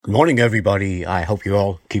morning, everybody. I hope you're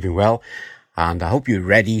all keeping well, and I hope you're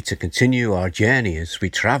ready to continue our journey as we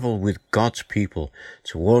travel with God's people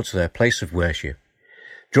towards their place of worship,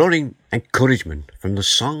 drawing encouragement from the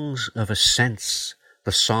songs of ascents,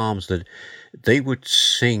 the psalms that they would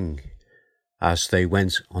sing as they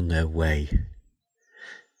went on their way.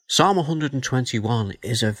 Psalm 121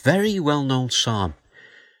 is a very well-known psalm,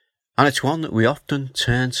 and it's one that we often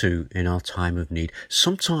turn to in our time of need,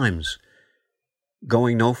 sometimes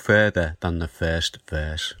going no further than the first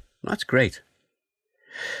verse. That's great.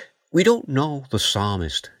 We don't know the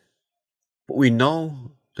psalmist, but we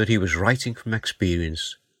know that he was writing from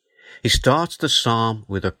experience. He starts the psalm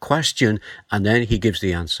with a question and then he gives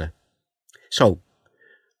the answer. So,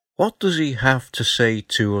 what does he have to say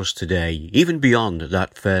to us today, even beyond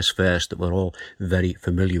that first verse that we're all very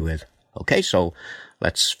familiar with? Okay, so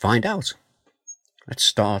let's find out. Let's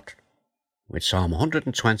start with Psalm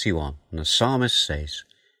 121, and the psalmist says,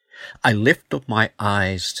 I lift up my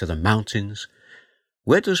eyes to the mountains.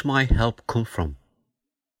 Where does my help come from?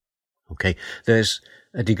 Okay, there's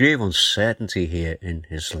a degree of uncertainty here in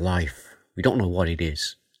his life. We don't know what it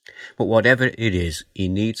is, but whatever it is, he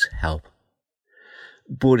needs help.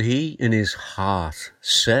 But he, in his heart,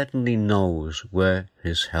 certainly knows where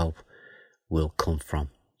his help will come from.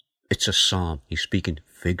 It's a psalm. He's speaking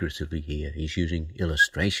figuratively here. He's using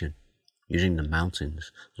illustration, using the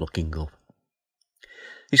mountains, looking up.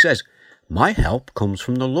 He says, my help comes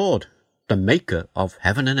from the Lord, the maker of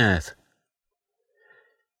heaven and earth.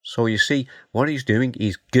 So you see, what he's doing,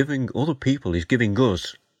 he's giving other people, he's giving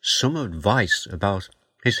us some advice about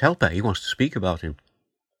his helper. He wants to speak about him.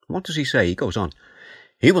 What does he say? He goes on,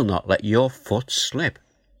 he will not let your foot slip.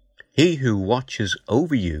 He who watches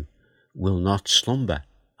over you will not slumber.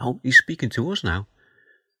 Oh, he's speaking to us now.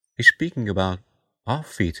 He's speaking about our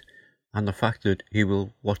feet and the fact that he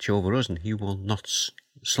will watch over us and he will not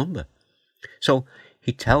slumber. So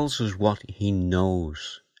he tells us what he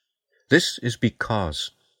knows. This is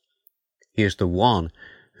because he is the one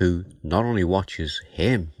who not only watches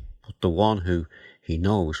him, but the one who he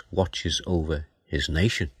knows watches over his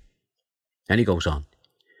nation. And he goes on,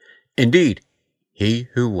 indeed, he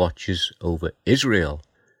who watches over Israel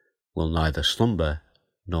will neither slumber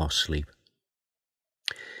nor sleep.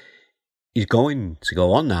 He's going to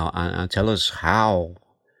go on now and tell us how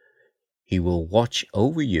he will watch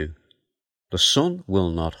over you. The sun will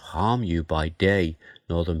not harm you by day,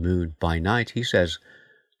 nor the moon by night. He says,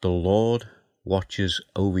 the Lord watches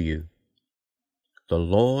over you. The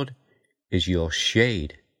Lord is your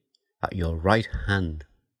shade at your right hand.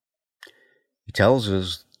 He tells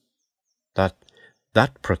us that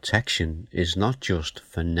that protection is not just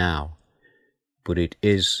for now, but it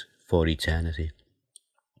is for eternity.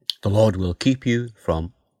 The Lord will keep you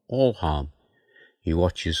from all harm. He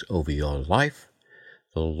watches over your life.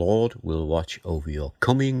 The Lord will watch over your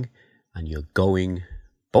coming and your going,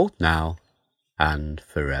 both now and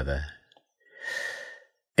forever.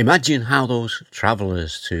 Imagine how those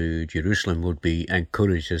travellers to Jerusalem would be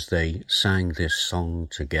encouraged as they sang this song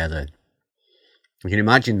together. You can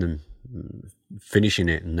imagine them finishing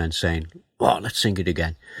it and then saying, well, let's sing it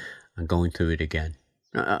again, and going through it again.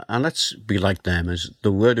 And let's be like them as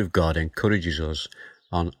the Word of God encourages us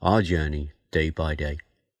on our journey day by day.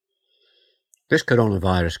 This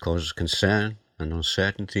coronavirus causes concern and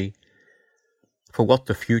uncertainty for what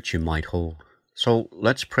the future might hold. So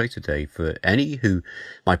let's pray today for any who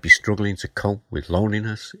might be struggling to cope with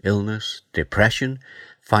loneliness, illness, depression,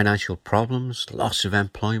 financial problems, loss of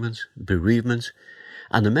employment, bereavement,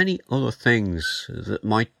 and the many other things that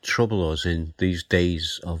might trouble us in these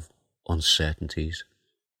days of uncertainties.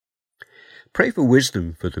 Pray for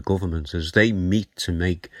wisdom for the government as they meet to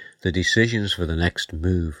make the decisions for the next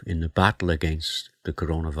move in the battle against the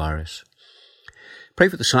coronavirus. Pray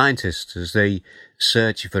for the scientists as they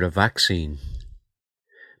search for a vaccine.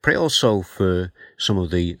 Pray also for some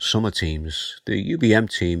of the summer teams, the UBM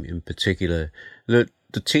team in particular, that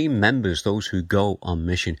the team members, those who go on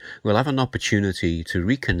mission, will have an opportunity to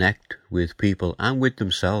reconnect with people and with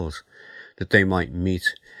themselves, that they might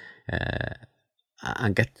meet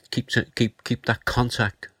and keep that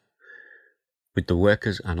contact with the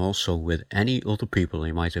workers and also with any other people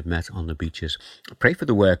they might have met on the beaches. Pray for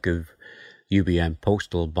the work of UBM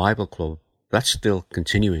Postal Bible Club. That's still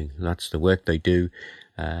continuing. That's the work they do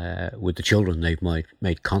with the children they've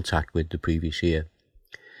made contact with the previous year.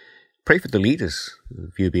 Pray for the leaders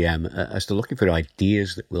of UBM as they're looking for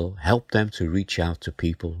ideas that will help them to reach out to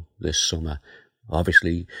people this summer.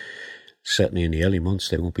 Obviously, certainly in the early months,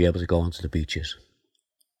 they won't be able to go onto the beaches.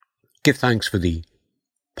 Give thanks for the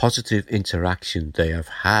positive interaction they have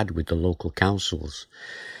had with the local councils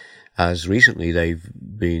as recently they've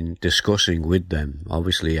been discussing with them,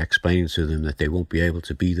 obviously explaining to them that they won't be able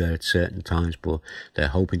to be there at certain times, but they're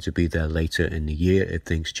hoping to be there later in the year if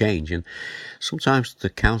things change. And sometimes the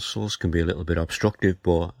councils can be a little bit obstructive,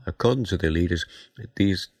 but according to the leaders,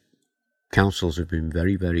 these councils have been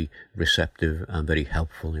very, very receptive and very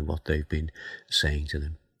helpful in what they've been saying to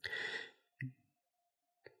them.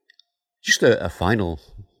 Just a final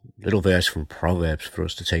little verse from Proverbs for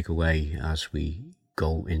us to take away as we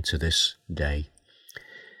go into this day.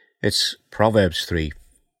 It's Proverbs 3,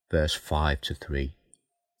 verse 5-3.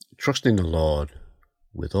 Trust in the Lord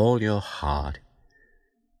with all your heart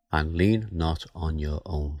and lean not on your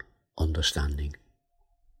own understanding.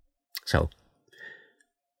 So,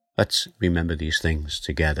 let's remember these things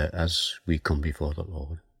together as we come before the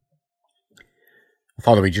Lord.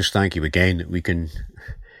 Father, we just thank you again that we can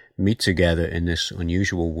meet together in this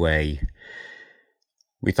unusual way.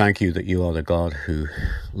 We thank you that you are the God who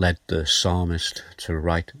led the psalmist to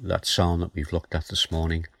write that psalm that we've looked at this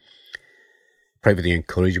morning. Pray for the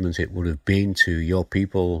encouragement it would have been to your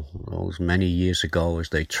people those many years ago as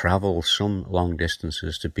they travel some long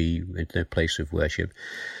distances to be in their place of worship.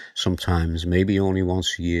 Sometimes maybe only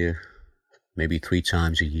once a year, maybe 3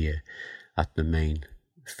 times a year at the main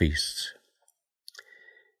feasts.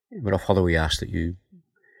 But, Father, we ask that we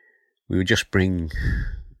would just bring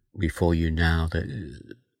before you now that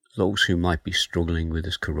those who might be struggling with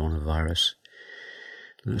this coronavirus,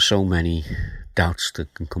 there are so many doubts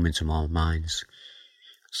that can come into our minds,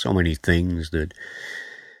 so many things that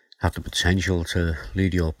have the potential to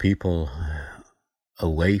lead your people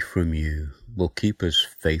away from you, will keep us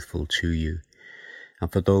faithful to you,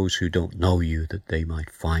 and for those who don't know you, that they might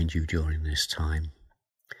find you during this time.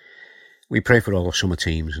 We pray for all the summer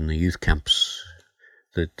teams and the youth camps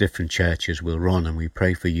that different churches will run, and we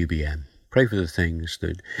pray for UBM. Pray for the things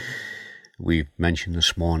that we've mentioned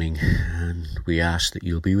this morning, and we ask that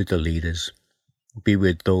you'll be with the leaders, be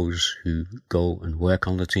with those who go and work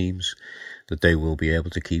on the teams, that they will be able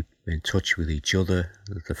to keep in touch with each other,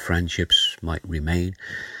 that the friendships might remain,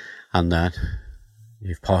 and that,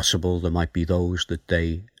 if possible, there might be those that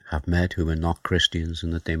they have met who are not Christians,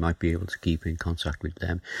 and that they might be able to keep in contact with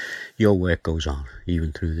them. Your work goes on,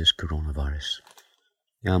 even through this coronavirus.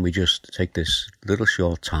 And we just take this little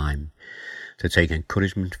short time to take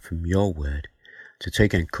encouragement from your word, to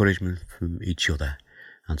take encouragement from each other,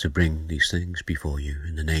 and to bring these things before you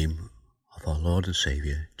in the name of our Lord and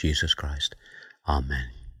Saviour, Jesus Christ. Amen.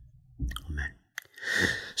 Amen.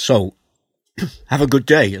 So, have a good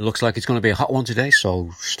day. It looks like it's going to be a hot one today,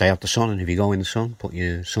 so stay out the sun, and if you go in the sun, put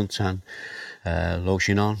your suntan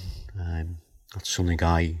lotion on. That's something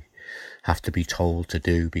I have to be told to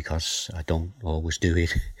do because I don't always do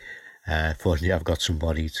it. Fortunately, I've got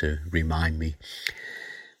somebody to remind me.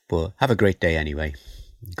 But have a great day anyway.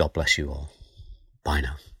 God bless you all. Bye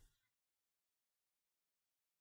now.